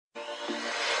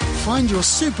Find your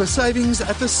super savings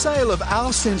at the sale of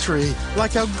our century,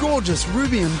 like our gorgeous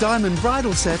ruby and diamond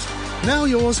bridal set, now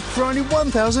yours for only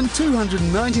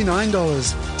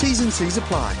 $1,299. T's and C's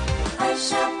apply.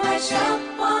 I shop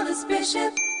Wallace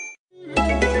Bishop.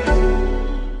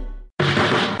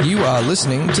 You are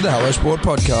listening to the Hello Sport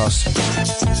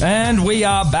Podcast. And we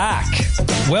are back.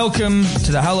 Welcome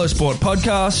to the Hello Sport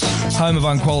Podcast, home of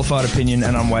unqualified opinion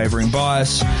and unwavering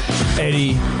bias.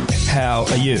 Eddie, how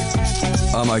are you?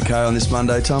 I'm okay on this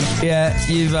Monday, Tom. Yeah,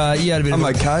 you had a bit I'm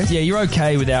okay. Yeah, you're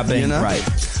okay without being great.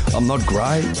 I'm not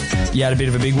great. You had a bit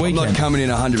of a big weekend. I'm not coming in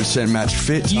 100% match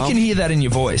fit, Tom. You can hear that in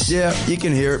your voice. Yeah, you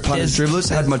can hear it. Punters, dribblers.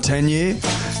 Had my 10-year,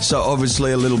 so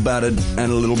obviously a little battered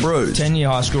and a little bruised. 10-year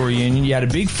high school reunion. You had a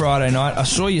big Friday night. I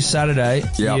saw you Saturday.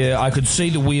 Yep. Yeah, I could see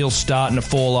the wheels starting to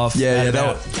fall off at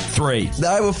about 3.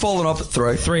 They were falling off at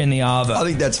 3. 3 in the Arva. I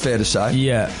think that's fair to say.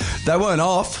 Yeah. They weren't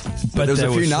off, but there was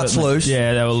a few nuts loose.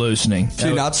 Yeah, they were loosening. A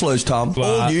few nuts loose, Tom.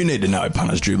 All you need to know,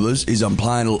 punters, dribblers, is I'm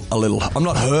playing a little... I'm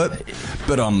not hurt,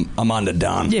 but I'm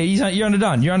underdone. Yeah, you're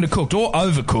underdone. You're undercooked or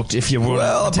overcooked, if you will.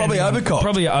 Well, I'm probably overcooked.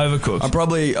 Probably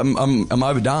overcooked. I'm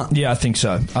overdone. Yeah, I think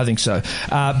so.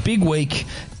 Big week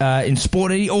in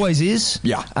sport, Eddie. Always is.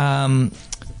 Yeah.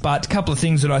 But a couple of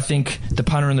things that I think the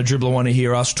punter and the dribbler want to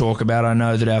hear us talk about. I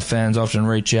know that our fans often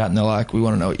reach out and they're like, we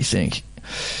want to know what you think.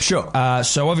 Sure.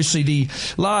 So obviously the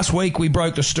last week we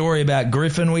broke the story about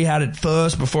Griffin. We had it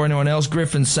first before anyone else.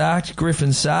 Griffin sacked.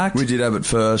 We did have it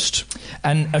first.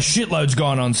 And a shitload's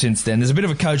gone on since then. There's a bit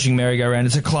of a coaching merry-go-round.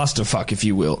 It's a clusterfuck, if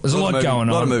you will. There's a lot going on.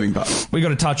 A lot of moving parts. We got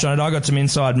to touch on it. I got some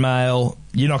inside mail.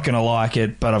 You're not going to like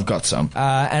it, but I've got some.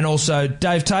 And also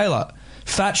Dave Taylor.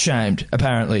 Fat shamed,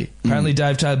 apparently. Apparently,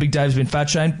 Dave Taylor, Big Dave's been fat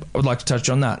shamed. I would like to touch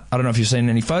on that. I don't know if you've seen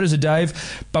any photos of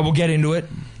Dave, but we'll get into it.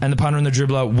 And the punter and the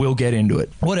dribbler will get into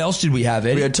it. What else did we have,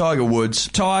 Eddie? We had Tiger Woods.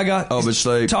 Tiger.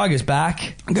 Obviously. Tiger's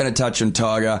back. I'm going to touch on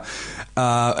Tiger.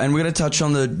 And we're going to touch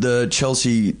on the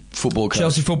Chelsea football coach.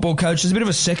 There's a bit of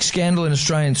a sex scandal in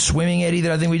Australian swimming, Eddie,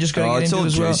 that I think we just got to get into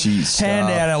as well. Stuff. Hand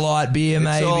out a light beer,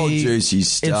 maybe. It's all juicy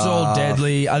stuff. It's all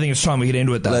deadly. I think it's time we get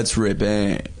into it, though. Let's rip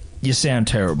in. You sound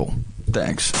terrible.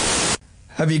 Thanks.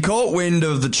 Have you caught wind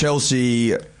of the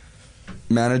Chelsea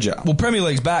manager? Well, Premier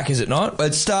League's back, is it not?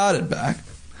 It started back.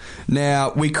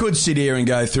 Now, we could sit here and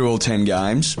go through all 10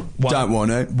 games. Don't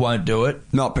want to. Won't do it.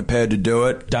 Not prepared to do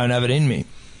it. Don't have it in me.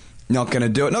 Not going to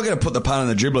do it. Not going to put the punter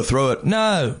and the dribbler through it.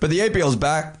 No. But the EPL's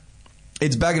back.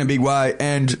 It's back in a big way.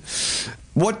 And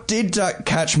what did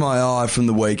catch my eye from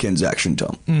the weekend's action,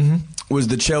 Tom, was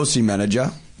the Chelsea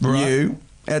manager, new,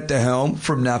 at the helm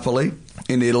from Napoli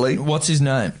in Italy. What's his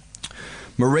name?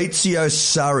 Maurizio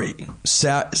Sarri.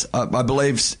 I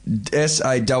believe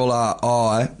Sarri.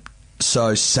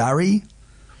 So Sarri?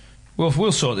 Well,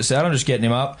 we'll sort this out. I'm just getting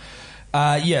him up.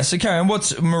 So carry on.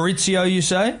 What's Maurizio, you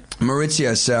say?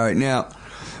 Maurizio Sarri. Now,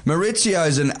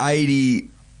 Maurizio's an 80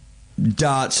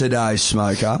 darts a day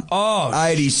smoker. Oh.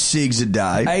 80 cigs a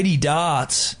day. 80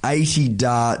 darts. 80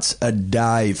 darts a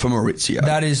day for Maurizio.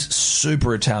 That is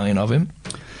super Italian of him.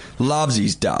 Loves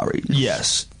his diary.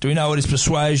 Yes. Do we know what his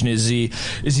persuasion is?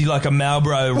 Is he like a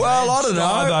Marlboro Reds? Well, I don't know.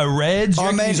 Marlboro Reds?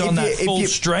 I mean, he's on that full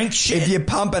strength shit? If you're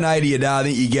pumping 80 a day, I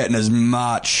think you're getting as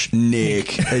much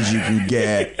nick as you can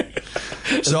get.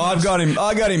 So I got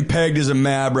him pegged as a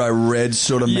Marlboro Reds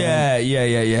sort of man.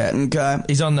 Yeah. Okay.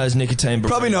 He's on those nicotine.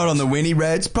 Probably not on the Winnie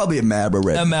Reds. Probably a Marlboro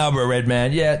Red. A Marlboro Red,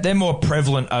 man. Yeah, they're more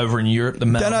prevalent over in Europe. The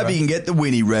Marlboro. Don't know if you can get the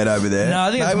Winnie Red over there. No,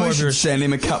 I think maybe it's more we should send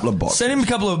him a couple of boxes. Send him a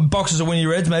couple of boxes of Winnie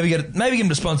Reds. Maybe get him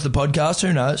to sponsor the podcast.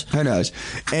 Who knows? Who knows?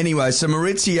 Anyway, so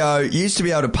Maurizio used to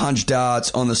be able to punch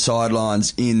darts on the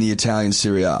sidelines in the Italian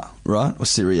Serie A, right? Or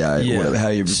Serie A, or whatever, how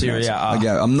you pronounce it.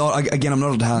 I'm not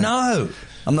Italian. No.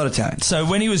 I'm not Italian. So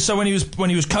when he was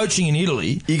coaching in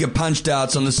Italy, you could punch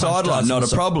darts on the sideline, not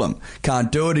a problem.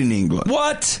 Can't do it in England.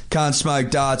 What? Can't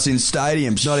smoke darts in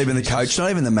stadiums. Not even the coach,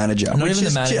 not even the manager. Not even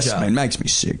the manager. Just, makes me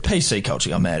sick. PC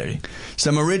culture, I'm mad at him.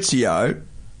 So Maurizio,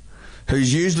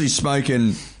 who's usually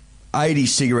smoking 80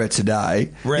 cigarettes a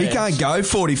day, he can't go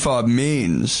 45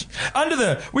 mins.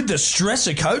 With the stress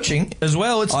of coaching as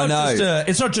well. It's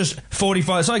not just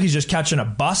 45. It's like he's just catching a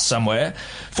bus somewhere.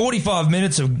 45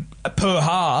 minutes per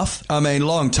half. I mean,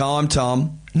 long time,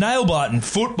 Tom. Nail biting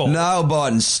football. Nail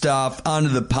biting stuff under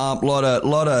the pump. Lot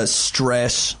of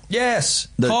stress. Yes,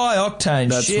 high octane.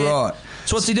 That's shit. right.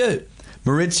 So what's he do?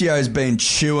 Maurizio's been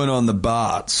chewing on the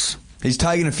butts. He's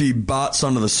taken a few butts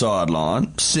onto the sideline,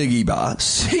 Ciggy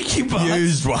butts. Ciggy butts?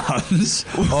 Used ones,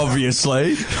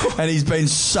 obviously. And he's been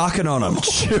sucking on them,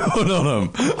 chewing on them.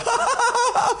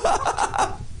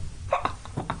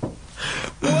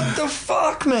 What the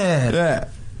fuck, man? Yeah.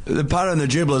 The punter and the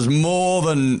dribbler's more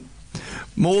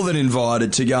more than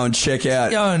invited to go and check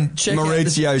out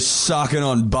Maurizio sucking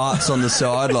on butts on the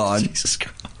sideline. Jesus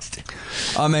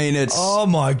Christ. I mean, it's... Oh,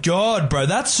 my God, bro.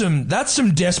 That's some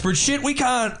desperate shit. We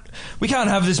can't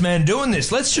have this man doing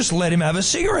this. Let's just let him have a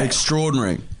cigarette.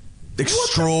 Extraordinary.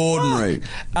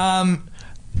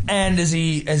 And does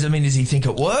he think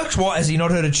it works? What, has he not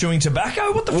heard of chewing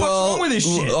topacco? What the fuck's wrong with this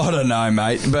shit? I don't know,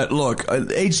 mate. But look,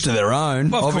 each to their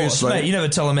own, well, of obviously. course, mate. You never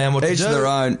tell a man what to do. Each to their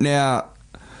own. Now,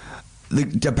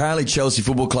 apparently Chelsea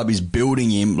Football Club is building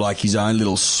him like his own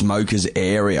little smokers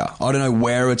area. I don't know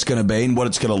where it's going to be and what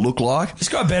it's going to look like. This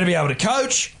guy better be able to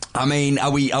coach. I mean,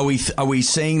 are we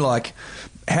seeing like...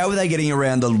 How are they getting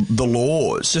around the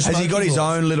laws? Has he got his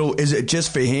own little... Is it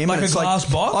just for him? Like a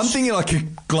glass box? I'm thinking like a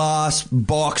glass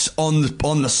box on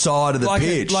the side of the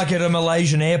pitch. Like at a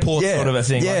Malaysian airport sort of a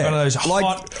thing. Yeah. Like one of those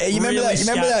hot, you remember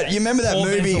that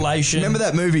movie? Ventilation. Remember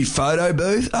that movie Photo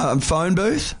Booth? Phone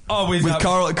Booth? Oh, with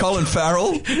Colin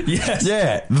Farrell? Yes.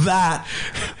 Yeah, that,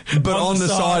 but on the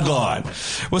sideline.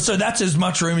 Well, so that's as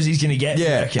much room as he's going to get.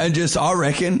 Yeah, and just, I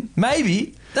reckon...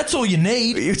 Maybe... That's all you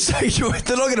need.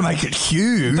 They're not going to make it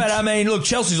huge. But I mean, look,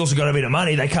 Chelsea's also got a bit of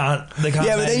money. They can't. Yeah,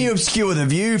 but then you obscure the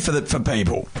view for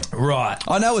people. Right.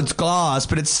 I know it's glass,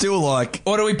 but it's still like.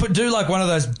 Or do we do like one of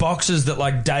those boxes that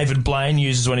like David Blaine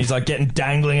uses when he's like getting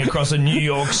dangling across a New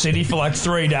York City for like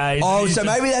 3 days? Oh, so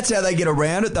maybe that's how they get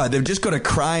around it though. They've just got a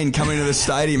crane coming into the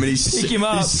stadium and pick him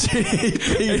up.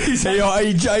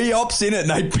 He hops in it and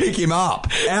they pick him up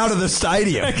out of the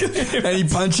stadium and he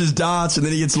punches darts and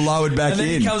then he gets lowered back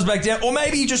in. He comes back down, or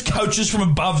maybe he just coaches from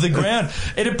above the ground.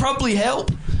 It'd probably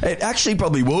help. It actually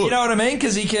probably would. You know what I mean?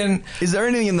 Because he can. Is there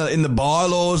anything in the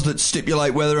bylaws that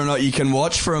stipulate whether or not you can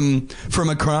watch from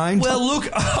a crane? Well, look,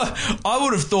 I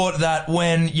would have thought that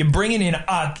when you're bringing in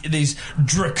these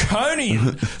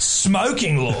draconian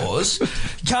smoking laws, you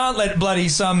can't let bloody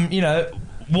some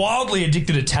wildly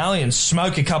addicted Italians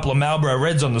smoke a couple of Marlboro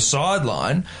Reds on the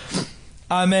sideline.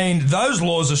 I mean, those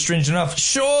laws are stringent enough.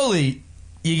 Surely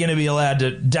you're going to be allowed to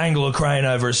dangle a crane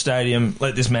over a stadium,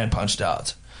 let this man punch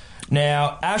darts.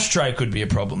 Now, ashtray could be a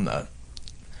problem, though.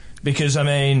 Because, I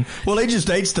mean... Well, he just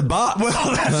eats the butt.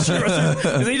 Well, that's true.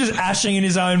 Is he just ashing in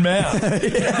his own mouth?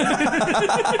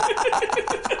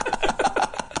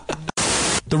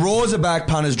 The Raws are back,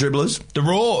 punters, dribblers. The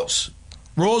Raws.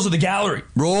 Raws of the gallery.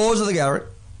 Raws of the gallery.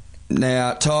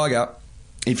 Now, Tiger,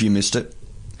 if you missed it.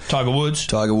 Tiger Woods.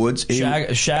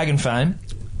 Shag and fame.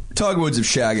 Tiger Woods of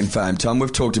shag and fame, Tom.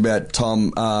 We've talked about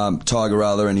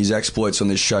Tiger and his exploits on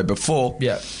this show before.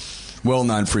 Yeah. Well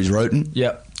known for his rotin.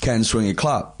 Yep. Can swing a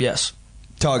club. Yes.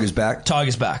 Tiger's back.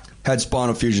 Had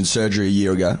spinal fusion surgery a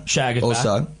year ago. Shag is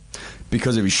also, back.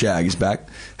 Because of his shag, he's back.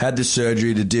 Had the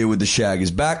surgery to deal with the shag,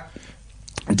 is back.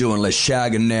 Doing less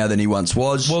shagging now than he once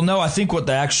was. Well, no, I think what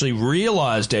they actually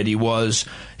realised, Eddie, was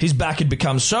his back had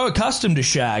become so accustomed to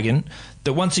shagging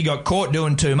that once he got caught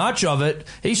doing too much of it,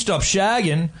 he stopped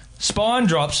shagging, spine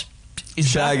drops,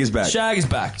 Shag is back. Shag is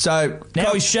back. So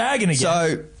now he's shagging again.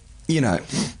 So,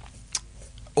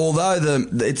 although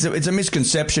it's a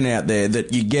misconception out there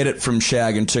that you get it from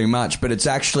shagging too much, but it's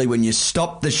actually when you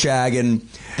stop the shagging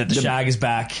that the shag is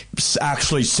back.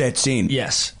 Actually sets in.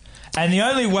 Yes. And the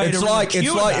only way it's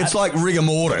like rigor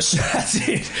mortis. That's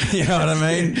it. You know what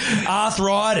I mean?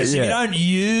 Arthritis. Yeah. If you don't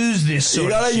use this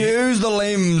sort of shit, you got to use the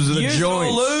limbs, the use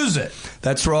joints. It or lose it.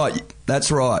 That's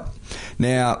right.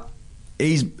 Now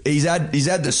he's had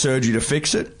the surgery to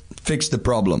fix the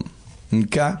problem.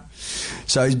 Okay,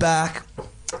 so he's back.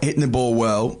 Hitting the ball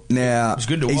well. Now, he's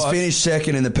finished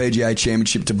second in the PGA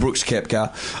Championship to Brooks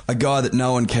Koepka, a guy that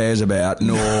no one cares about.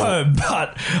 No,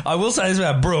 but I will say this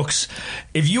about Brooks: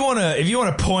 if you want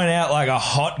to point out like a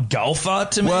hot golfer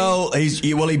to me,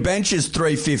 he benches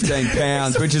 315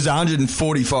 pounds, which is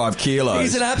 145 kilos.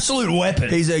 He's an absolute weapon.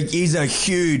 He's a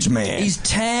huge man. He's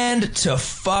tanned to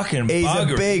fucking. He's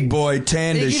buggery. A big boy,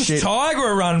 tanned as shit. He gives Tiger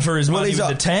a run for his money with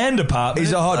the tan department.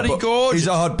 He's a hot boy. He's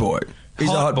a hot boy. He's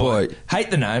a hot boy.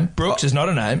 Hate the name. Brooks is not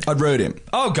a name. I'd root him.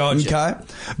 Oh, God. Okay.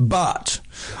 But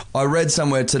I read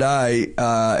somewhere today,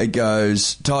 it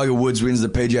goes, Tiger Woods wins the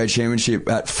PGA Championship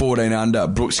at 14 under,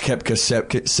 Brooks Koepka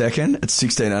second at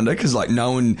 16 under, because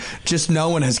no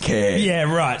one has cared.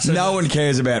 Yeah, right. So no one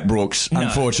cares about Brooks,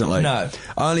 unfortunately. No.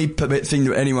 Only thing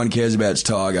that anyone cares about is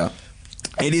Tiger.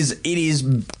 It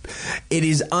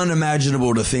is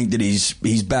unimaginable to think that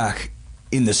he's back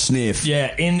in the sniff.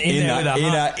 Yeah, in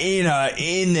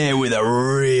there with a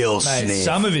real sniff.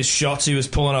 Some of his shots he was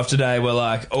pulling off today were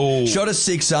like, oh. Shot a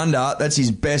 6 under. That's his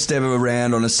best ever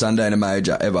round on a Sunday in a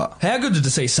major, ever. How good to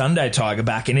see Sunday Tiger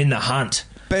back and in the hunt.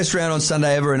 Best round on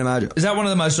Sunday ever in a major. Is that one of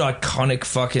the most iconic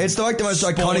fucking... It's like the most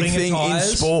iconic thing in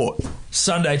sport.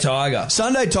 Sunday Tiger.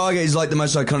 Sunday Tiger is like the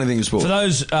most iconic thing in sport. For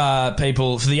those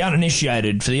people, for the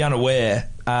uninitiated, for the unaware,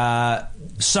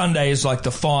 Sunday is like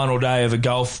the final day of a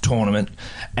golf tournament,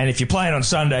 and if you're playing on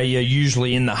Sunday, you're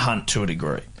usually in the hunt to a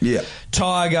degree. Yeah.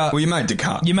 Tiger... Well, you make the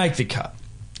cut. You make the cut.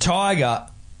 Tiger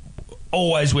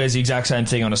always wears the exact same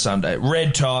thing on a Sunday.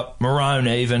 Red top, maroon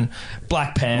even,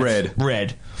 black pants.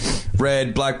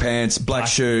 Red, black pants, black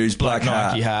shoes, black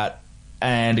hat. Nike hat.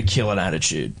 And a killing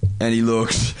attitude. And he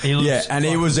looks yeah, and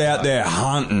he was out there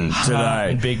hunting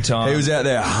today. Big time. He was out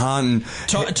there hunting.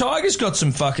 Tiger's got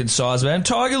some fucking size, man.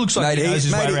 Tiger looks like he knows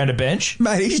his way around a bench.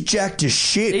 Mate, he's jacked as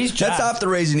shit. He's jacked. That's half the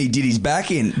reason he did his back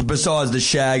in, besides the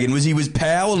shagging, was he was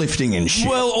powerlifting and shit.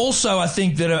 Well, also, I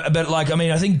think that,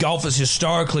 I think golfers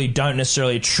historically don't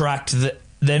necessarily attract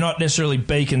they're not necessarily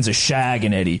beacons of shag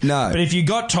and Eddie. No. But if you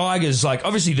got Tigers, like,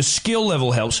 obviously the skill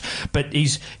level helps, but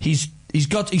he's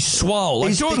swole.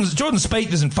 Like Jordan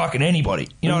Spieth isn't fucking anybody.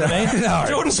 You know what I mean? No.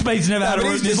 Jordan Spieth's never had a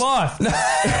root in his life. No.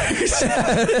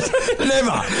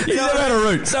 Never. He's never had a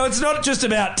root. So it's not just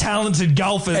about talented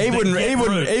golfers. He wouldn't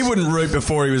root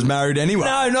before he was married anyway.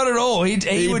 No, not at all. He's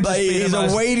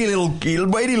a weedy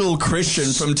little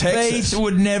Christian from Texas. Spieth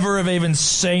would never have even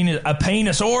seen a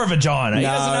penis or a vagina. He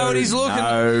doesn't know what he's looking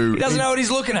at. He doesn't know what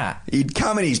he's looking at. He'd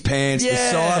come in his pants, the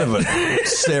side of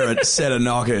it, set of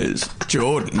knockers.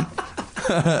 Jordan.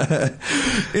 In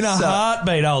a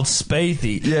heartbeat, old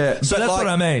Spiethy. Yeah, so that's what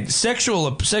I mean. Sexual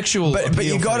appeal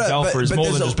for a golfer is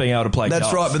more than just being able to play golf.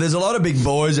 That's right, but there's a lot of big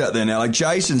boys out there now. Like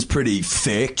Jason's pretty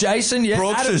thick. Jason, yeah.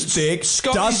 Brooks is thick.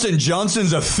 Dustin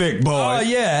Johnson's a thick boy. Oh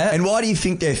yeah. And why do you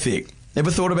think they're thick?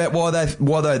 Ever thought about why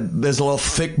there's a lot of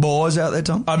thick boys out there,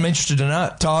 Tom? I'm interested to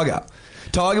know.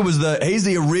 Tiger was he's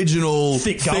the original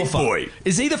thick boy.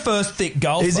 Is he the first thick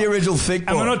golfer? He's the original thick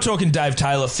boy. And we're not talking Dave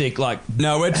Taylor thick, like...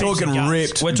 No, we're talking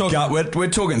ripped. We're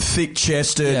talking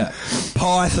thick-chested,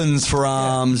 pythons for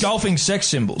arms. Golfing sex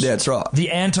symbols. Yeah, that's right.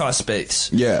 The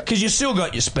anti-Spieths. Yeah. Because you still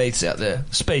got your Spieths out there.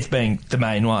 Spieth being the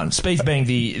main one. Spieth being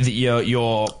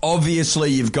your...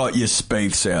 Obviously, you've got your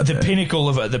Spieths out there. The pinnacle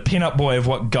of the pin-up boy of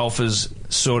what golfers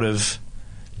sort of...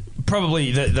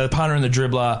 Probably the punter and the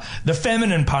dribbler, the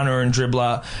feminine punter and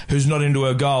dribbler who's not into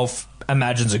her golf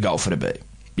imagines a golfer to be.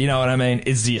 You know what I mean?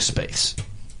 It's the Spieths.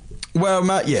 Well,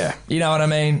 mate, yeah. You know what I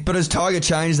mean? But has Tiger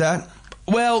changed that?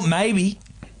 Well, maybe.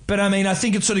 But I mean, I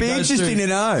think it sort of goes interesting to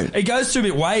know. It goes through a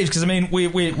bit waves because I mean,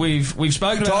 we've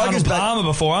spoken about Arnold Palmer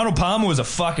before. Arnold Palmer was a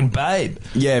fucking babe.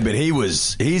 Yeah, but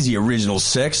he's the original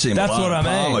sex symbol. That's what I mean.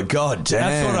 Palmer, god damn.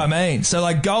 That's what I mean. So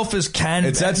like golfers can.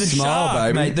 It's that smile,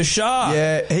 shark, baby. Mate, the shark.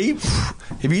 Yeah,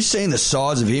 have you seen the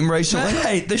size of him recently?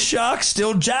 Mate, the shark's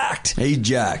still jacked. He's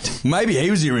jacked. Maybe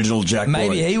he was the original jack boy.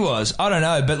 Maybe he was. I don't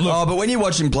know, but look. But when you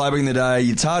watch him play back in the day,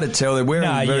 it's hard to tell. They're wearing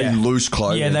very loose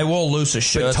clothing. Yeah, they wore looser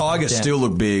shirts. But Tiger still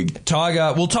looked big.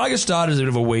 Tiger started as a bit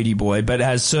of a weedy boy, but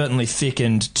has certainly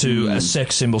thickened to a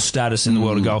sex symbol status in the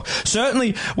world of golf.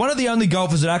 Certainly one of the only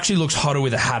golfers that actually looks hotter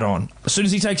with a hat on. As soon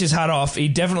as he takes his hat off, he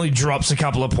definitely drops a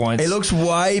couple of points. He looks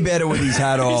way better with his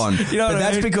hat on. You know what I mean?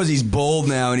 That's because he's bald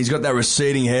now and he's got that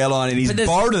receding hairline and he's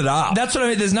borrowed it up. That's what I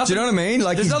mean. There's nothing. Do you know what I mean?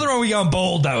 Like there's nothing wrong with going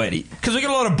bald though, Eddie, because we got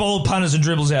a lot of bald punters and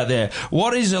dribbles out there.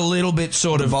 What is a little bit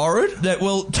sort of borrowed?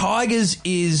 Tiger's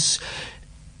is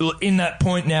in that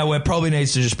point now where it probably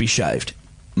needs to just be shaved.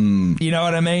 You know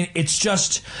what I mean?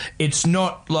 It's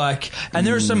not like, and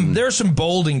there are some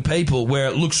balding people where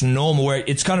it looks normal, where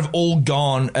it's kind of all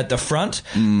gone at the front,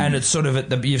 and it's sort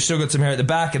of you've still got some hair at the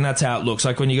back, and that's how it looks.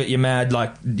 Like when you got your mad,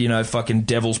 like, you know, fucking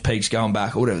devil's peaks going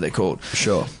back or whatever they're called.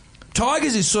 Sure.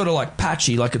 Tiger's is sort of like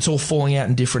patchy, like it's all falling out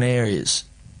in different areas.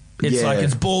 It's like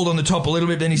it's bald on the top a little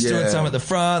bit, then he's still got some at the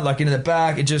front, like into the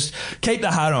back. It just keep the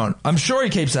hat on. I'm sure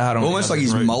he keeps the hat on. Almost like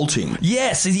he's molting.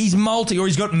 Yes, he's molting, or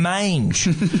he's got mange.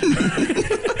 Tell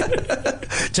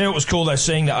you what was cool though,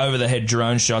 seeing the over the head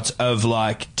drone shots of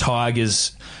like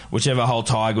Tigers, whichever hole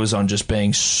Tiger was on, just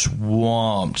being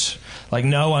swamped. Like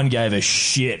no one gave a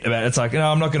shit about it. It's like, no,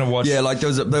 I'm not going to watch. Yeah, like there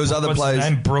was other players. What's his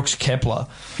name? Brooks Kepler.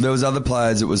 There was other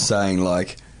players that was saying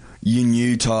like, you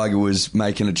knew Tiger was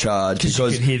making a charge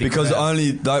because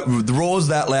only the roars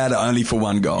that loud are only for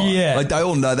one guy. Yeah, like they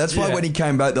all know. That's why when he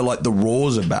came back, they're like the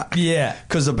roars are back. Yeah,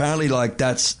 because apparently like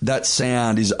that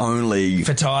sound is only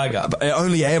for Tiger,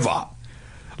 only ever.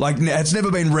 Like it's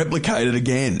never been replicated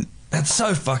again. That's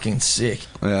so fucking sick.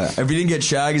 Yeah, if he didn't get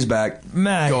Shaggers back,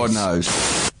 mate, God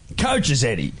knows. Coaches,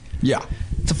 Eddie. Yeah.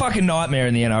 It's a fucking nightmare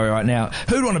in the NRL right now.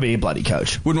 Who'd want to be a bloody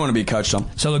coach? Wouldn't want to be a coach, Tom.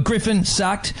 So, look, Griffin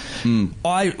sacked. We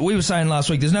were saying last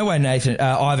week, there's no way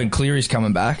Ivan Cleary's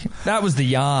coming back. That was the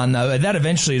yarn, though. That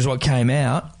eventually is what came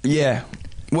out. Yeah.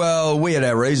 Well, we had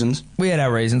our reasons. We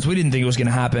didn't think it was going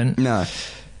to happen. No.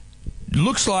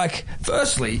 looks like,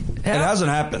 firstly... It hasn't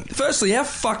happened. Firstly, how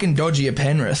fucking dodgy are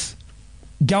Penrith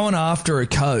going after a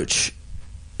coach?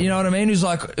 You know what I mean?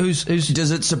 Who's...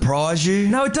 Does it surprise you?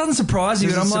 No, it doesn't surprise you.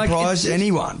 Does but it I'm surprise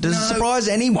anyone? Does it surprise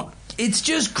anyone? It's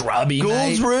just grubby,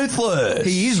 Gould's mate. ruthless.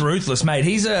 He is ruthless, mate.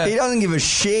 He doesn't give a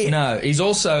shit. No, he's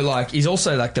also like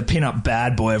the pin-up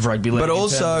bad boy of rugby league. But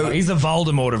also... He's the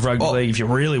Voldemort of rugby league, if you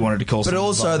really wanted to call But someone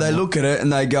also, Voldemort. they look at it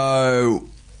and they go...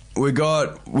 We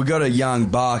got a young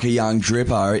buck, a young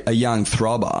dripper, a young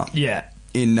throbber. Yeah.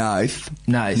 In Nath.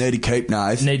 Need to keep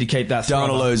Nath. Need to keep that Don't throbber.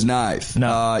 want to lose Nath.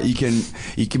 No. You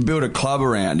can build a club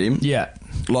around him. Yeah.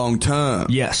 Long term.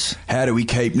 Yes. How do we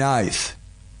keep Nath?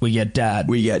 We get dad.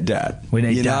 We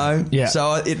need dad. know? Yeah.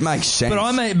 So it makes sense.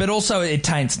 But also it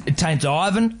taints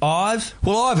Ivan. Ive.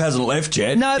 Well, Ive hasn't left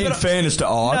yet. No, in fairness to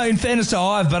Ive. No, in fairness to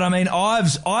Ive. But I mean,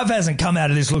 Ive hasn't come out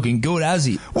of this looking good, has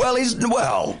he? Well,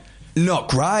 not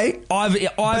great. Ive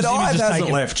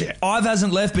hasn't left yet. Ive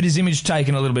hasn't left, but his image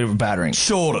taken a little bit of a battering.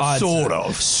 Sort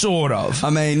of. I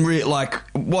mean,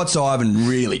 what's Ivan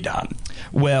really done?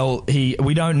 Well,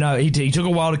 we don't know. He took a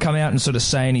while to come out and sort of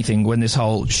say anything when this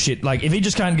whole shit... Like, if he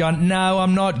just can't go, no,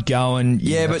 I'm not going...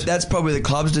 Yeah, but that's probably the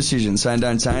club's decision, saying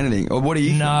don't say anything. Or what do you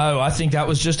think? No, I think that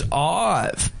was just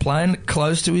Ive playing it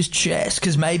close to his chest,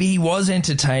 because maybe he was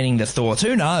entertaining the thoughts.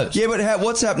 Who knows? Yeah, but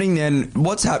what's happening then?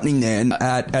 What's happening then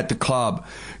at the club?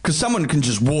 Because someone can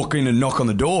just walk in and knock on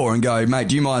the door and go, mate,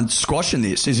 do you mind squashing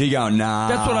this? Is he going, nah?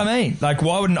 That's what I mean. Like,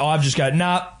 why wouldn't Ive just go,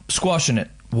 nah, squashing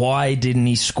it? Why didn't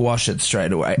he squash it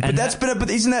straight away? But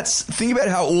isn't that... Think about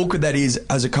how awkward that is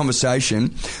as a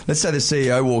conversation. Let's say the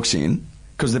CEO walks in,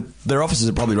 because their offices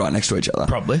are probably right next to each other.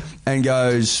 Probably. And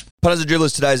goes... Punters and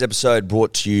Dribblers, today's episode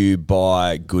brought to you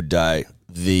by Good Day,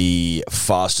 the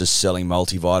fastest selling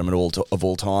multivitamin of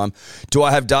all time. Do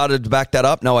I have data to back that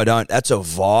up? No, I don't. That's a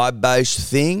vibe-based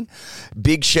thing.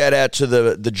 Big shout out to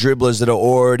the dribblers that are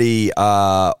already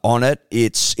on it.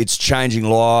 It's changing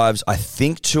lives. I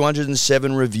think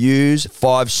 207 reviews,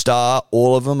 5-star,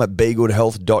 all of them at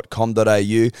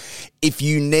begoodhealth.com.au. If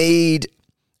you need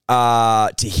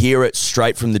to hear it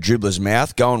straight from the dribbler's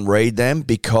mouth, go and read them,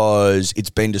 because it's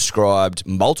been described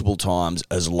multiple times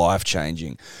as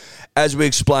life-changing. As we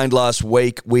explained last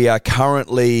week, we are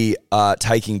currently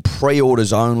taking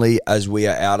pre-orders only, as we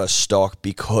are out of stock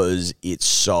because it's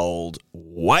sold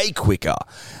way quicker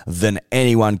than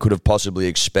anyone could have possibly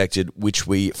expected, which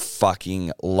we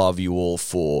fucking love you all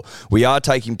for. We are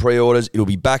taking pre-orders. It'll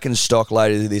be back in stock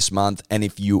later this month, and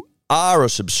if you are a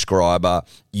subscriber,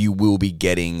 you will be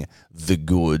getting the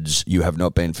goods. You have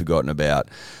not been forgotten about.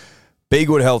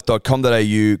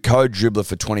 BeGoodHealth.com.au, code Dribbler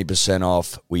for 20%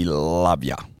 off. We love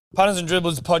ya. Punters and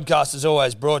Dribblers, the podcast is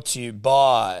always brought to you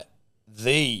by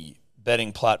the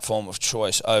betting platform of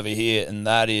choice over here, and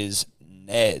that is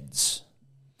Neds.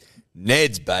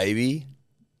 Neds, baby.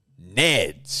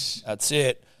 Neds. That's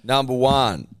it. Number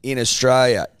one in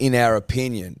Australia, in our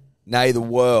opinion. Nay the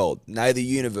world, nay the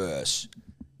universe,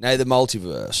 nay the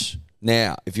multiverse.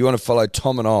 Now, if you want to follow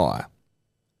Tom and I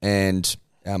and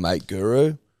our mate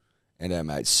Guru and our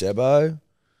mate Sebo,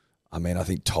 I mean, I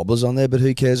think Toddler's on there, but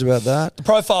who cares about that? The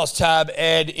Profiles tab,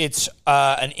 Ed, it's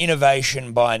an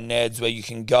innovation by Neds where you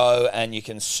can go and you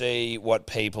can see what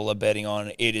people are betting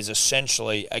on. It is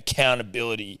essentially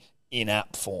accountability in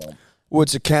app form. Well,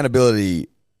 it's accountability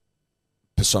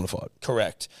personified.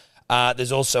 Correct.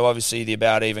 There's also obviously the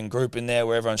About Even group in there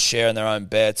where everyone's sharing their own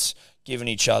bets, giving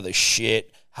each other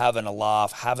shit, having a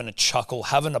laugh, having a chuckle,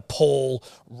 having a Paul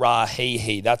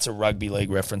Rahihi. That's a rugby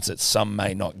league reference that some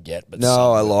may not get. But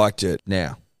no, I liked it.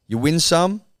 Now, you win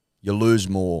some, you lose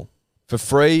more. For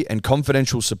free and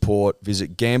confidential support,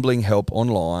 visit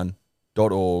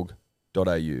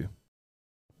gamblinghelponline.org.au.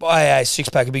 Buy a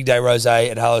six-pack of Big Day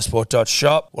Rosé at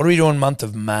hellosport.shop. What are we doing month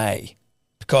of May?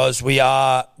 Because we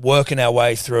are working our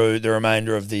way through the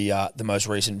remainder of the most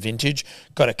recent vintage.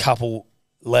 Got a couple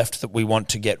left that we want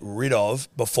to get rid of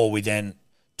before we then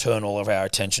turn all of our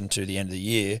attention to the end of the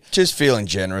year. Just feeling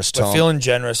generous, Tom. We're feeling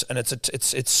generous, and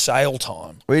it's sale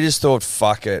time. We just thought,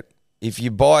 fuck it. If you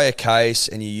buy a case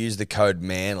and you use the code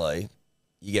Manly,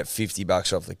 you get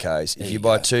 $50 off the case. If you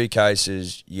buy 2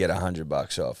 cases, you get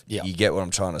 $100 off. Yep. You get what I'm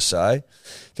trying to say?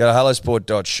 Go to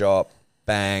hellosport.shop.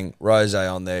 Bang,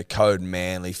 rosé on there, code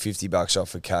Manly, $50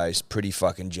 off a case. Pretty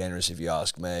fucking generous if you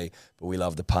ask me. But we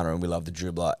love the punter and we love the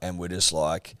dribbler, and we're just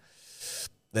like,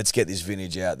 let's get this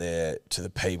vintage out there to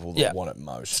the people that want it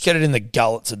most. Let's get it in the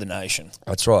gullets of the nation.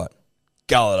 That's right.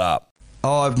 Gull it up.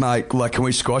 Oh, mate, can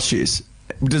we squash this?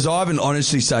 Does Ivan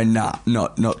honestly say, nah,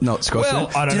 not squash Well,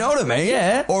 it? I don't Do you know what I mean?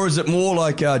 Yeah. Or is it more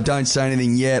like, don't say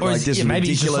anything yet, Or like is- this yeah, is maybe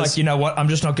ridiculous? he's just like, you know what, I'm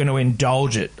just not going to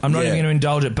indulge it. I'm not Yeah. even going to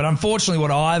indulge it. But unfortunately,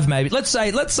 what I've maybe let's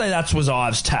say that was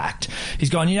Ives' tact. He's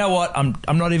gone, you know what, I'm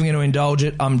not even going to indulge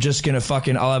it. I'm just going to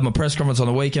I'll have my press conference on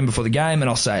the weekend before the game, and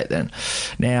I'll say it then.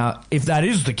 Now, if that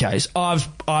is the case, Ives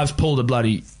pulled a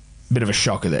bloody bit of a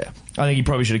shocker there. I think he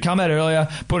probably should have come out earlier,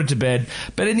 put it to bed.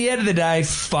 But in the end of the day,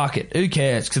 fuck it. Who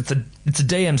cares? Because it's a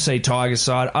DMC Tigers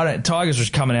side. Tigers was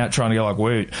coming out trying to go like,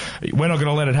 we're not going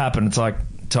to let it happen. It's like,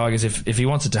 Tigers, if he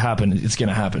wants it to happen, it's going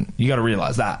to happen. You got to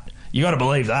realise that. You got to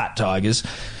believe that, Tigers.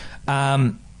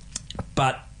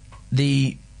 But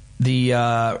the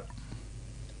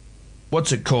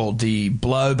what's it called? The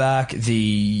blowback,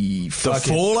 the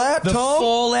fallout, the Tom?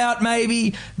 fallout,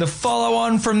 maybe. The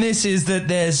follow-on from this is that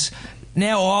there's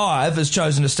now Ive has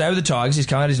chosen to stay with the Tigers. He's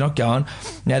come out. He's not going.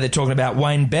 Now they're talking about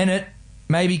Wayne Bennett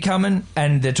maybe coming,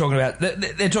 and they're talking about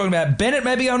Bennett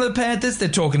maybe going to the Panthers. They're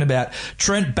talking about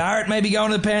Trent Barrett maybe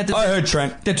going to the Panthers. I heard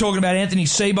Trent. They're talking about Anthony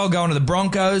Seibold going to the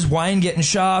Broncos. Wayne getting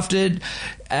shafted.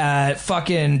 Don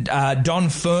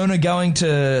Furner going to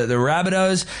the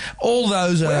Rabbitohs. All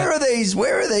those are...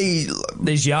 Where are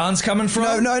these yarns coming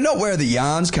from? No, not where are the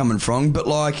yarns coming from, but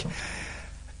like...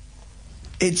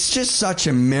 It's just such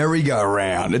a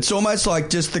merry-go-round. It's almost like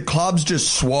just the clubs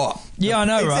just swap. Yeah, I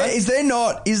know, right? Is there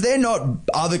not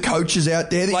other coaches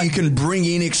out there that you can bring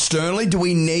in externally? Do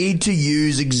we need to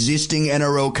use existing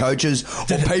NRL coaches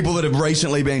or people that have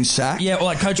recently been sacked? Yeah, well,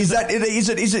 like coaches. Is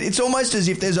it? It's almost as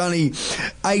if there's only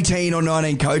 18 or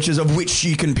 19 coaches of which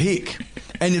you can pick.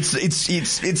 And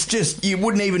it's just, you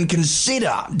wouldn't even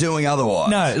consider doing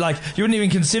otherwise. No, like, you wouldn't even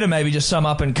consider maybe just some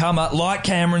up-and-comer, like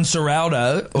Cameron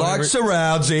Ciraldo. Like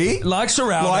Sarowsy. Like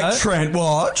Ciraldo. Like Trent,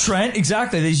 what? Trent,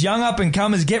 exactly. These young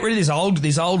up-and-comers, get rid of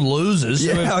these old losers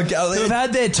who have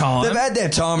had their time. They've had their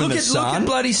time in the sun. Look at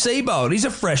bloody Seibold. He's a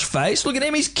fresh face. Look at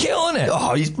him. He's killing it.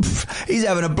 Oh, he's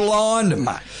having a blinder,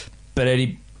 mate. But,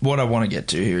 Eddie, what I want to get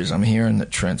to here is I'm hearing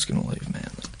that Trent's going to leave, man.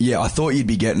 Yeah, I thought you'd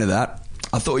be getting to that.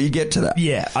 I thought you'd get to that.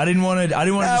 Yeah, I didn't want to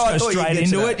just go straight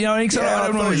into it. You know what I mean? So I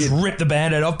don't want to just rip the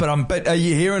Band-Aid off, But are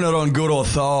you hearing it on good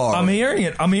authority? I'm hearing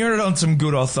it. I'm hearing it on some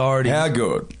good authority. How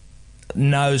good?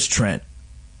 Knows Trent.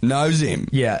 Knows him?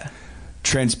 Yeah.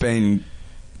 Trent's been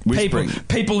whispering.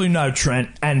 People who know Trent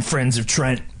and friends of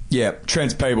Trent. Yeah,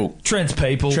 Trent's people. Trent's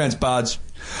people. Trent's buds.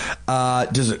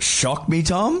 Does it shock me,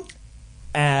 Tom?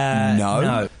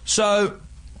 No. So,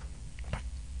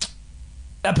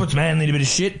 that puts Manly in a bit of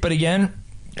shit, but again,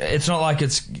 it's not like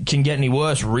it can get any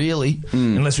worse, really,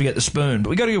 unless we get the spoon.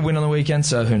 But we got to get a win on the weekend,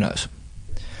 so who knows?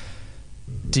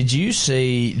 Did you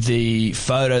see the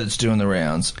photo that's doing the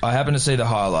rounds? I happen to see the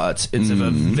highlights. It's of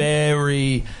a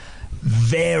very,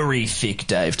 very thick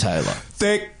Dave Taylor.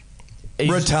 Thick.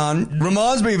 Rotund.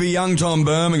 Reminds me of a young Tom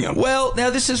Birmingham. Well,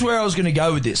 now this is where I was going to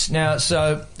go with this. Now,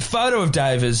 so photo of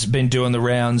Dave has been doing the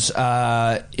rounds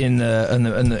in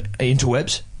the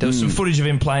interwebs. There was some footage of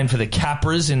him playing for the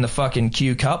Capras in the fucking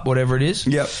Q Cup, whatever it is.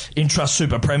 Yep. Intrust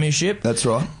Super Premiership. That's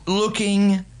right.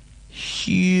 Looking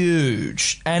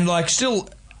huge and like still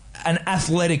an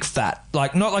athletic fat,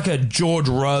 like not like a George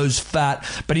Rose fat,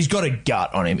 but he's got a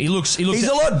gut on him. He's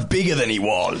a lot bigger than he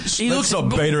was. Let's not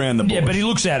beat around the bush. Yeah, but he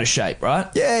looks out of shape, right?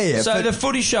 Yeah. So the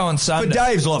footy show on Sunday. For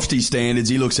Dave's lofty standards,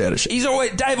 he looks out of shape.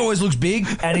 Dave always looks big,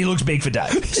 and he looks big for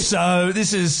Dave. So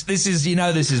this is this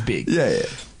is big. Yeah.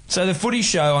 So the footy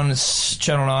show on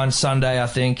Channel 9 Sunday, I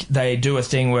think, they do a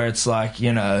thing where it's like,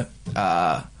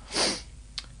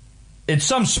 it's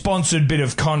some sponsored bit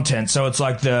of content, so it's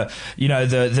like the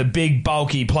big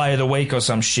bulky play of the week or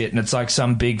some shit, and it's like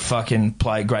some big fucking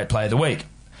great play of the week.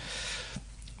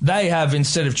 They have,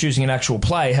 instead of choosing an actual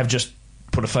play, have just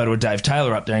put a photo of Dave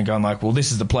Taylor up there and gone like, well,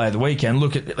 this is the play of the weekend.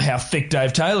 Look at how thick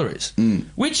Dave Taylor is.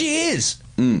 Which he is.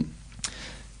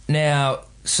 Now,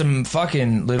 some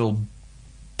fucking little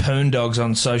poon dogs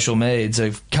on social medias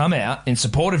have come out in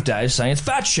support of Dave saying it's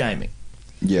fat shaming.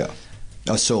 Yeah,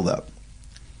 I saw that.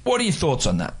 What are your thoughts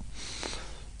on that?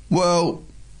 Well,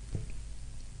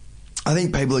 I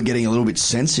think people are getting a little bit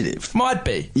sensitive. Might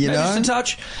be. You know? Just a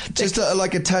touch? Just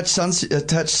like a touch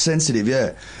sensitive,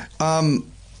 yeah.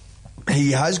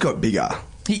 He has got bigger.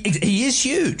 He is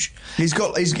huge. He's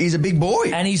a big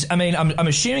boy, and I'm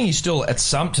assuming he's still to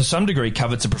some degree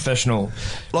covered to professional.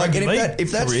 Like, and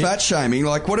if that's fat shaming,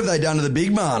 like, what have they done to the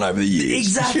big man over the years?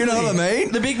 Exactly. You know what I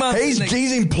mean? The big man.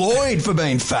 He's employed for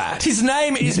being fat. His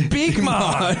name is Big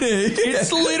Man.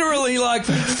 It's literally like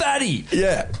fatty.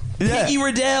 Yeah. Piggy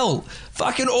Riddell.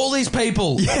 Fucking all these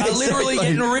people are literally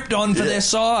getting ripped on for their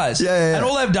size. Yeah. And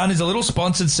all they've done is a little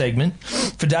sponsored segment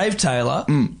for Dave Taylor.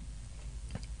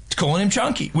 calling him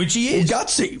chunky, which he is.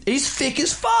 Gutsy. He's thick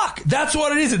as fuck. That's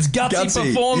what it is. It's gutsy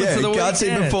performance of the weekend.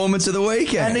 Gutsy performance of the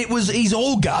weekend. And he's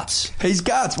all guts. He's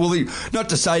guts. Well, not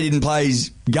to say he didn't play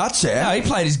his guts out. No, he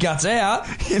played his guts out.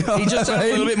 You know he just what had I a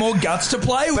mean? little bit more guts to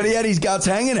play with. But he had his guts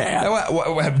hanging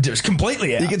out. Just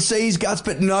completely out. You could see his guts,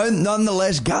 but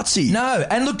nonetheless gutsy. No,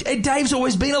 and look, Dave's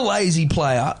always been a lazy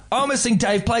player. I almost think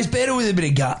Dave plays better with a bit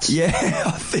of guts. Yeah,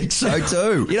 I think so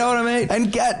too. You know what I mean?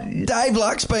 And Dave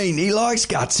likes he likes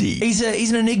gutsy. He's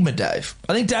an enigma, Dave.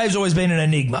 I think Dave's always been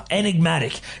an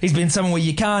enigmatic. He's been someone where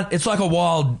you can't. It's like a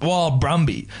wild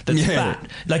Brumby that's fat.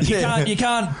 Like you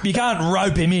can't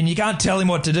rope him in. You can't tell him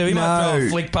what to do. He might throw a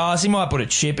flick pass. He might put a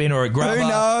chip in or a grubber. Who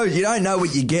knows? You don't know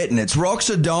what you're getting. It's rocks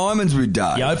or diamonds with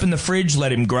Dave. You open the fridge,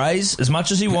 let him graze as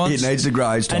much as he wants. He needs to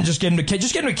graze, Tom. And just get him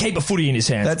to keep a footy in his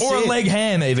hands. That's or it. a leg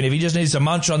ham, even if he just needs to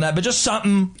munch on that. But just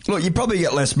something. Look, you probably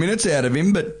get less minutes out of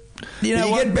him, but you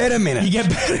get better minutes. You get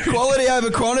better quality over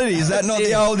quantity. Is that not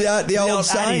the old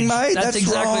saying, mate? That's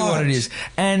exactly what it is.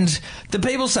 And the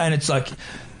people saying it's like,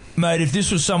 mate, if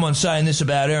this was someone saying this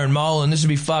about Aaron Molan, this would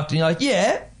be fucked. And you're like,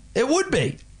 yeah, it would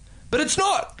be. But it's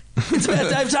not. It's about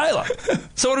Dave Taylor.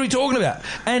 So what are we talking about?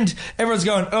 And everyone's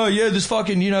going, oh, yeah, this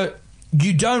fucking, you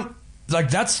don't... Like,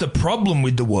 that's the problem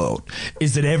with the world,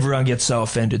 is that everyone gets so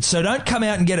offended. So don't come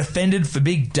out and get offended for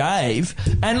Big Dave.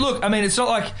 And look, I mean, it's not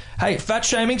like, hey, fat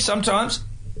shaming sometimes,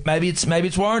 maybe it's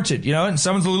warranted, and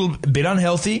someone's a little bit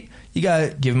unhealthy. You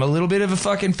go, give them a little bit of a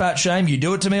fucking fat shame. You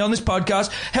do it to me on this podcast.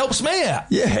 Helps me out.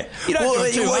 Yeah. You don't do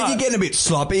it too hard. You're getting a bit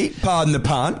sloppy, pardon the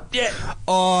pun. Yeah.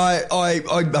 I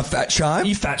fat shame.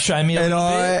 You fat shame me a little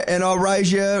bit. And I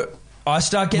raise your... I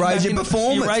start getting raise back your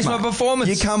performance. You raise mate. my performance.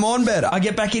 You come on better. I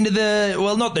get back into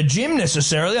not the gym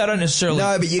necessarily. I don't necessarily.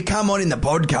 No, but you come on in the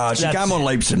podcast. You come on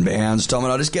leaps and bounds, Tom,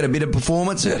 and I just get a bit of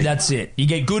performance out of you. That's it. You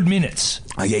get good minutes.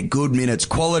 I get good minutes,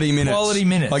 quality minutes. Quality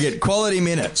minutes. I get quality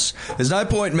minutes. There's no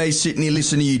point in me sitting here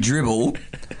listening to you dribble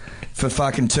for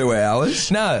fucking 2 hours.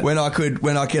 No. When I could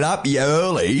up you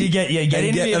early. You get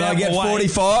into me and I get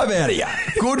 45 out of you.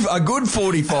 A good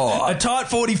 45. A tight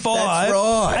 45. That's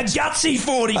right. A gutsy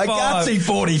 45. A gutsy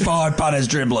 45 punters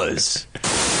dribblers.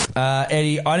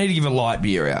 Eddie, I need to give a light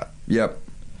beer out. Yep.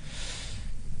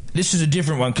 This is a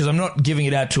different one because I'm not giving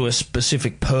it out to a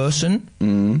specific person.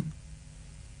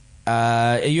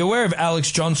 Are you aware of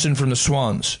Alex Johnson from the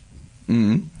Swans?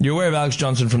 You're aware of Alex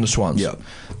Johnson from the Swans? Yep.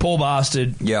 Poor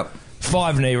bastard. Yep.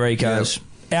 5 knee recos.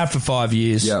 Yep. Out for 5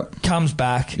 years. Yep. Comes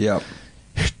back. Yep.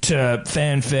 To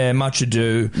fanfare, much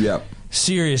ado. Yep.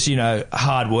 Serious,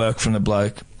 hard work from the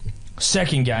bloke.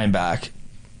 Second game back,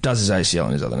 does his ACL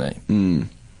on his other knee.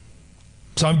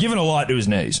 So I'm giving a light to his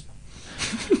knees.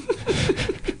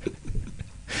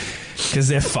 Because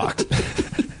they're fucked.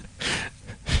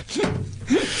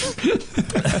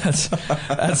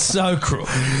 That's so cruel.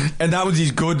 And that was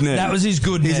his good knee. That was his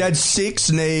good knee. He's had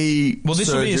 6 knee. Well,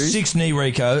 this will be his 6th knee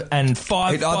reco and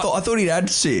 5. I thought he'd had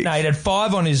 6. No, he'd had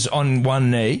 5 on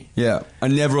one knee. Yeah,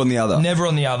 and never on the other. Never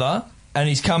on the other. And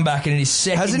he's come back and in his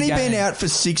second Hasn't he game, been out for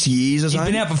 6 years or something?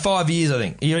 He's been out for 5 years, I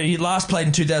think. He last played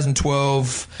in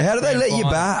 2012. How do they let you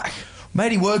back?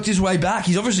 Mate, he worked his way back.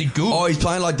 He's obviously good. Oh, he's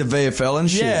playing like the VFL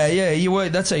and shit. Yeah, you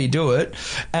work. That's how you do it.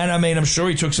 And I mean, I'm sure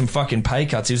he took some fucking pay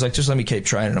cuts. He was like, just let me keep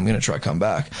training. I'm going to try to come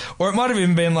back. Or it might have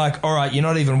even been like, all right, you're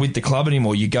not even with the club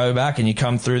anymore. You go back and you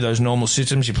come through those normal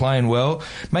systems. You're playing well.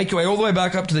 Make your way all the way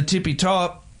back up to the tippy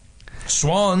top.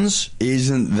 Swans.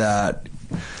 Isn't that...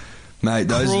 Mate,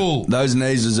 those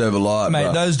knees deserve a light,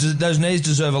 mate. bro. Those knees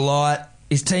deserve a light.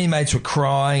 His teammates were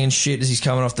crying and shit as he's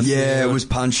coming off the field. Yeah, it was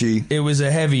punchy. It was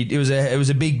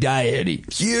a big day, Eddie.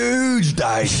 Huge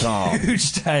day, Tom.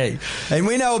 Huge day. And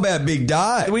we know about big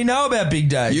day. We know about big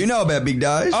days. You know about big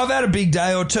days. I've had a big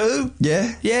day or two.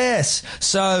 Yeah? Yes.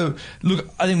 So, look,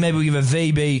 I think maybe we give a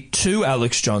VB to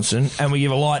Alex Johnson and we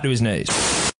give a light to his knees.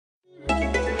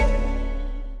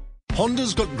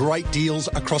 Honda's got great deals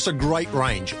across a great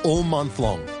range all month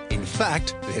long. In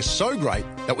fact, they're so great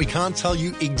that we can't tell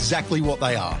you exactly what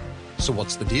they are. So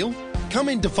what's the deal? Come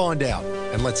in to find out,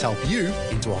 and let's help you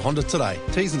into a Honda today.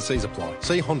 T's and C's apply.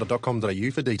 See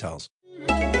honda.com.au for details.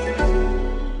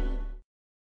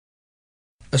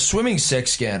 A swimming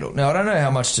sex scandal. Now, I don't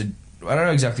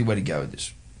know exactly where to go with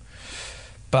this.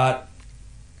 But,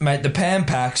 mate, the Pan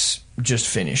Packs just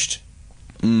finished.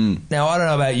 Now, I don't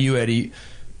know about you, Eddie,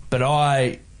 but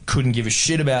I couldn't give a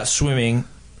shit about swimming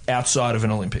outside of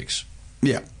an Olympics.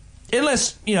 Yeah.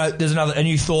 Unless, there's a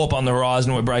new Thorpe on the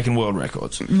horizon and we're breaking world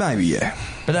records. Maybe, yeah.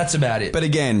 But that's about it. But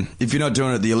again, if you're not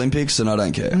doing it at the Olympics, then I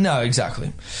don't care. No,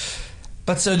 exactly.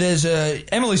 But so there's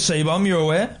Emily Seebohm, you're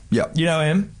aware? Yep. You know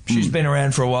Em. She's been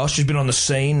around for a while. She's been on the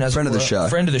scene. As Friend of the show.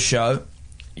 Friend of the show.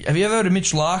 Have you ever heard of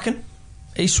Mitch Larkin?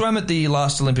 He swam at the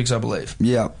last Olympics, I believe.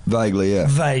 Yeah, vaguely, yeah.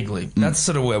 Vaguely. That's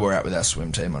sort of where we're at with our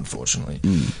swim team, unfortunately.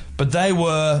 But they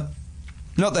were...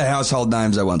 Not the household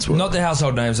names they once were. Not the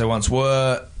household names they once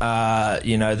were.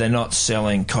 They're not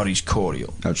selling cottage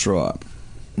cordial. That's right.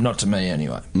 Not to me,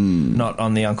 anyway. Not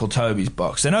on the Uncle Toby's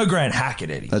box. They're no Grant Hackett,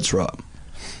 Eddie. That's right.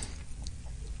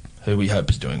 Who we hope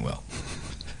is doing well.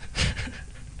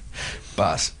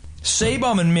 But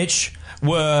Seabom and Mitch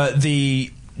were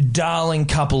the darling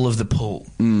couple of the pool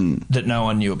that no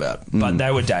one knew about, but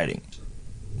they were dating.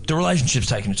 The relationship's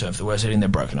taken a turn for the worse, Eddie, and they're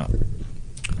broken up.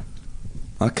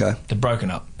 Okay. They're broken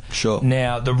up. Sure.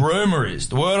 Now, the rumour is,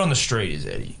 the word on the street is,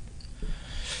 Eddie,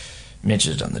 Mitch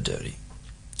has done the dirty.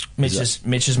 Mitch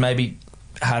has maybe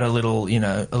had a little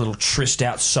tryst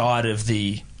outside of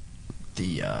the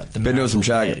been doing some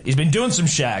shagging. bed. He's been doing some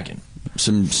shagging.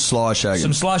 Some sly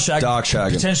shagging. Dark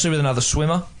shagging. Potentially with another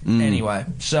swimmer. Anyway,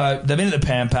 so they've been at the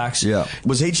Pan Packs. Yeah.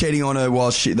 Was he cheating on her while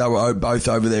they were both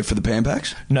over there for the Pan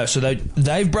Packs? No, so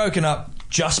they've broken up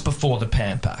just before the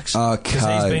Pan Packs. Okay.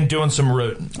 Because he's been doing some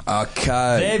rooting.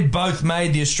 Okay. They've both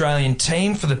made the Australian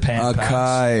team for the Pan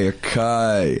Packs.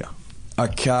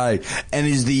 Okay. And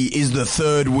is the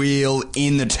third wheel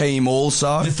in the team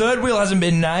also? The third wheel hasn't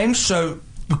been named, so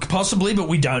possibly, but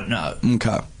we don't know.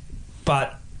 Okay.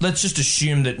 But let's just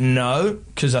assume that no,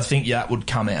 because I think that would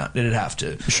come out. It'd have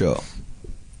to. Sure.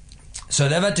 So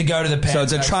they've had to go to the Pan So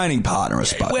it's a Packs. training partner, I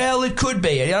suppose. Well, it could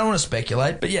be. I don't want to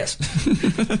speculate, but yes.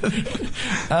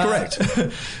 Correct.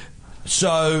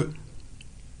 So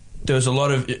there was a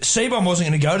lot of... Seabom wasn't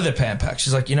going to go to the Pan Packs.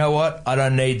 She's like, you know what? I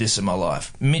don't need this in my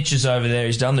life. Mitch is over there.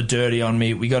 He's done the dirty on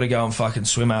me. We got to go and fucking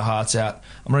swim our hearts out.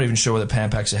 I'm not even sure where the Pan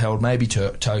Packs are held. Maybe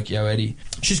Tokyo, Eddie.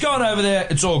 She's gone over there.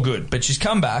 It's all good. But she's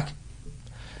come back,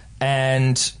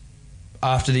 and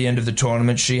after the end of the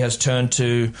tournament, she has turned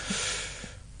to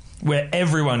where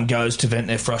everyone goes to vent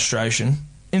their frustration,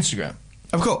 Instagram.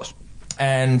 Of course.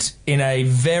 And in a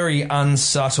very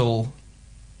unsubtle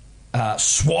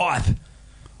swipe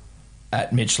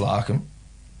at Mitch Larkham,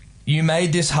 you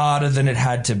made this harder than it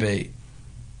had to be,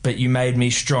 but you made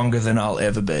me stronger than I'll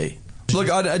ever be. Look,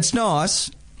 it's nice.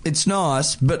 It's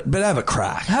nice, but have a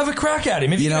crack. Have a crack at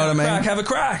him. If you know what I mean? Have a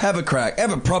crack. Have a crack.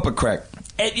 Have a proper crack.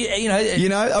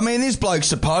 I mean, this bloke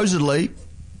supposedly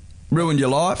ruined your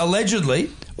life.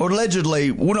 Allegedly. Or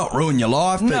allegedly, well, not ruin your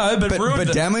life,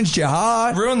 but damaged your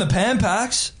heart. Ruined the Pan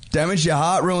Packs. Damaged your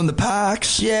heart, ruined the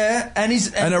packs. Yeah,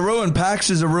 and a ruined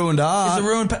packs is a ruined heart. Is a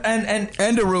ruined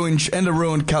and a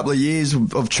ruined couple of years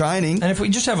of training. And if we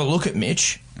just have a look at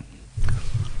Mitch,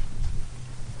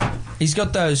 he's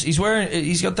got those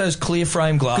clear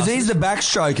frame glasses. Because he's the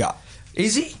backstroker.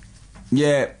 Is he?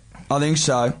 Yeah, I think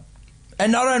so.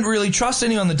 And I don't really trust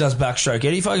anyone that does backstroke,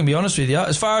 Eddie, if I can be honest with you.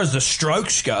 As far as the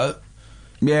strokes go...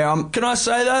 Yeah, can I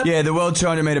say that? Yeah, the world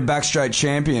 200 metre backstroke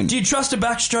champion. Do you trust a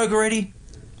backstroker, Eddie?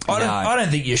 I don't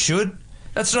think you should.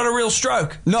 That's not a real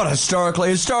stroke. Not historically.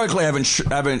 Historically, I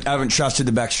haven't trusted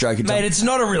the backstroke. Mate, it's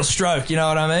not a real stroke, you know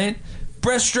what I mean?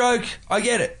 Breaststroke, I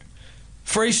get it.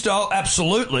 Freestyle,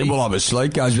 absolutely. Well, obviously,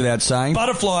 it goes without saying.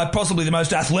 Butterfly, possibly the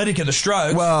most athletic of the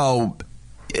strokes. Well,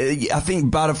 I think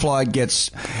butterfly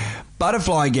gets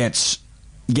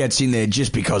in there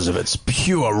just because of its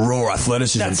pure raw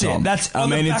athleticism. That's Tom. it. That's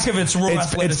on the back of its raw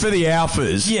athleticism. It's for the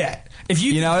alphas. Yeah. If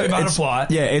you do butterfly,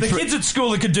 the kids at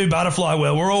school that could do butterfly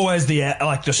well were always the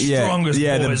strongest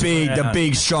boys. The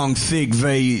big, strong, thick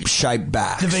V-shaped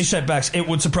backs. The V-shaped backs. It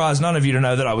would surprise none of you to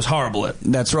know that I was horrible at.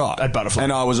 That's right. At butterfly.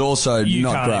 And I was also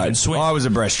not great. Even swim. I was a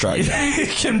breaststroker. You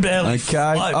can barely Okay,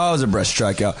 float. I was a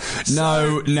breaststroker.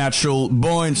 No natural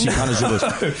buoyancy punishment.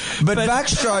 But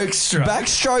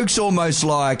backstroke's almost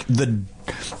like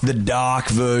the dark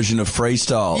version of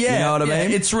freestyle. Yeah, you know what I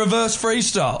mean? It's reverse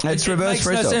freestyle. It's it reverse makes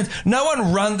freestyle. No sense.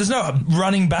 There's no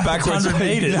running backwards 100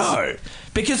 metres. No.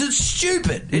 Because it's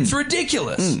stupid. It's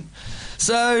ridiculous.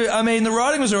 So, I mean, the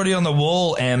writing was already on the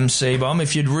wall, Seabom.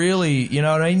 If you'd really, you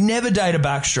know what I mean, never date a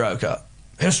backstroker.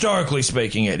 Historically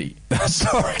speaking, Eddie.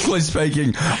 Historically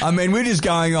speaking, I mean, we're just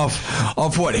going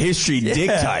off what history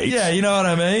dictates. Yeah, you know what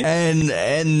I mean?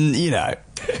 And you know,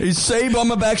 is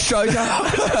Seabom a backstroker?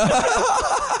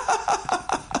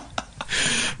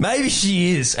 Maybe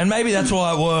she is, and maybe that's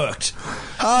why it worked.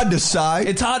 Hard to say.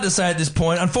 It's hard to say at this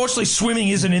point. Unfortunately, swimming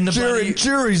isn't in the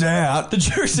jury's out. The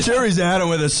jury's out on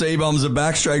whether Seabom's a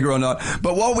backstroker or not.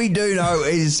 But what we do know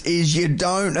is you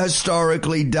don't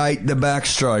historically date the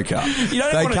backstroker. You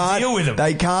don't want to deal with them.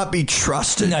 They can't be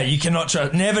trusted. No, you cannot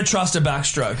never trust a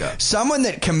backstroker. Someone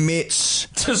that commits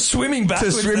to swimming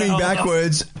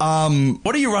backwards.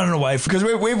 What are you running away from? Because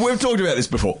we've talked about this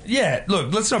before. Yeah,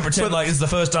 look, let's not pretend like it's the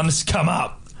first time this has come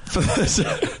up.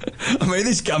 I mean,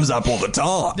 this comes up all the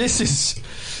time. This is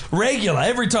regular.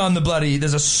 Every time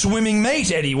there's a swimming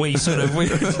meet, Eddie, we never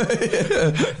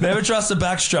trust a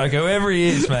backstroke, whoever he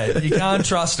is, mate. You can't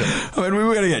trust him. I mean, we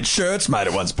were going to get shirts made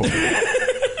at one point.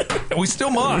 We still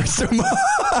might.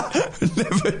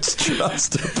 Never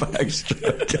trust a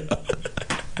backstroker.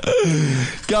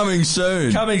 Coming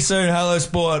soon. Hello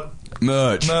Sport.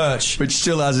 Merch. Which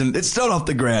still hasn't... It's not off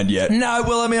the ground yet. No,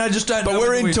 well, I mean, I just don't know. But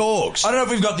we're in talks. I don't know if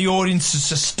we've got the audience to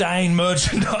sustain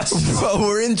merchandise. Well,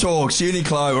 we're in talks.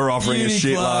 Uniqlo, we're offering a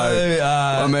shitload.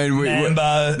 I mean,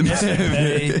 Mambo,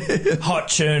 SFP, Hot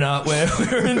Tuna.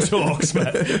 We're in talks,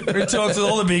 mate. We're in talks with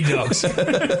all the big dogs.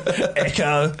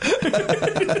 Echo.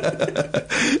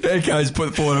 Echo's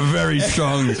put forward a very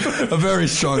strong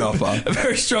offer. A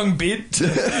very strong bid to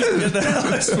get the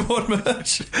Hello Sport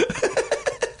merch.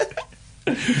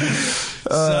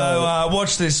 So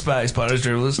watch this space, punters,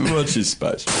 dribblers. Watch this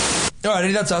space. All right,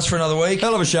 Eddie, that's us for another week.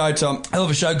 Hell of a show, Tom. Hell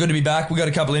of a show. Good to be back. We've got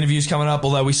a couple of interviews coming up,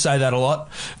 although we say that a lot.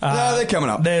 No, they're coming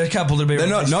up. There's a couple to be They're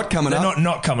released. not coming up. They're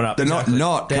not coming up. They're exactly.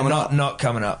 not coming up. Not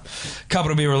coming up. A couple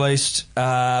to be released.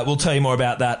 We'll tell you more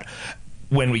about that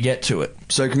when we get to it.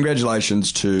 So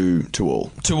congratulations to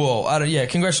all. To all.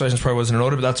 Congratulations probably wasn't in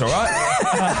order, but that's all right.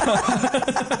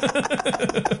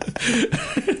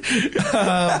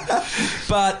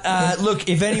 But look,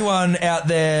 if anyone out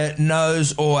there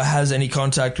knows or has any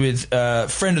contact with a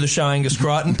friend of the show, Angus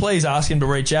Crichton, please ask him to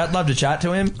reach out. Love to chat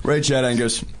to him. Reach out,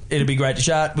 Angus. It'd be great to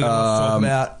chat. We've got a lot to talk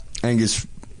about. Angus,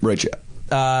 reach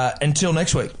out. Until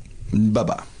next week.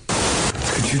 Bye-bye.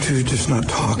 Could you two just not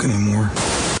talk anymore?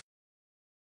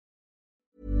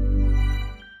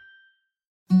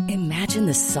 Imagine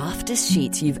the softest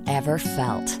sheets you've ever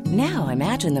felt. Now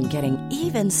imagine them getting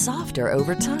even softer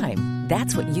over time.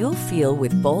 That's what you'll feel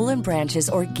with Boll & Branch's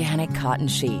organic cotton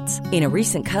sheets. In a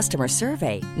recent customer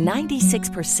survey,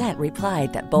 96%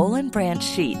 replied that Boll & Branch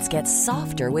sheets get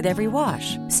softer with every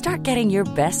wash. Start getting your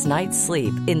best night's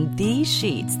sleep in these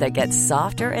sheets that get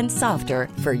softer and softer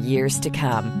for years to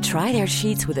come. Try their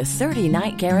sheets with a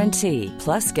 30-night guarantee.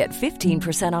 Plus, get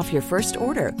 15% off your first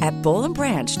order at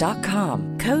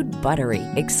bollandbranch.com. Code BUTTERY.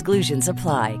 Exclusions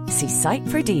apply. See site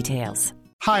for details.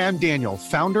 Hi, I'm Daniel,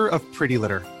 founder of Pretty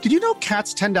Litter. Did you know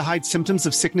cats tend to hide symptoms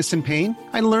of sickness and pain?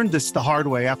 I learned this the hard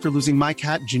way after losing my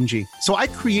cat, Gingy. So I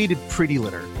created Pretty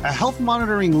Litter, a health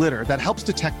monitoring litter that helps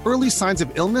detect early signs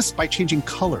of illness by changing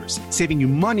colors, saving you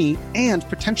money and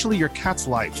potentially your cat's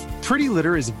life. Pretty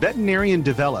Litter is veterinarian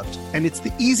developed, and it's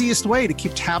the easiest way to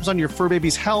keep tabs on your fur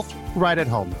baby's health right at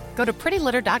home. Go to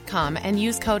prettylitter.com and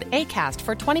use code ACAST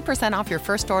for 20% off your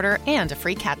first order and a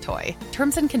free cat toy.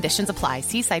 Terms and conditions apply.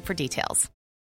 See site for details.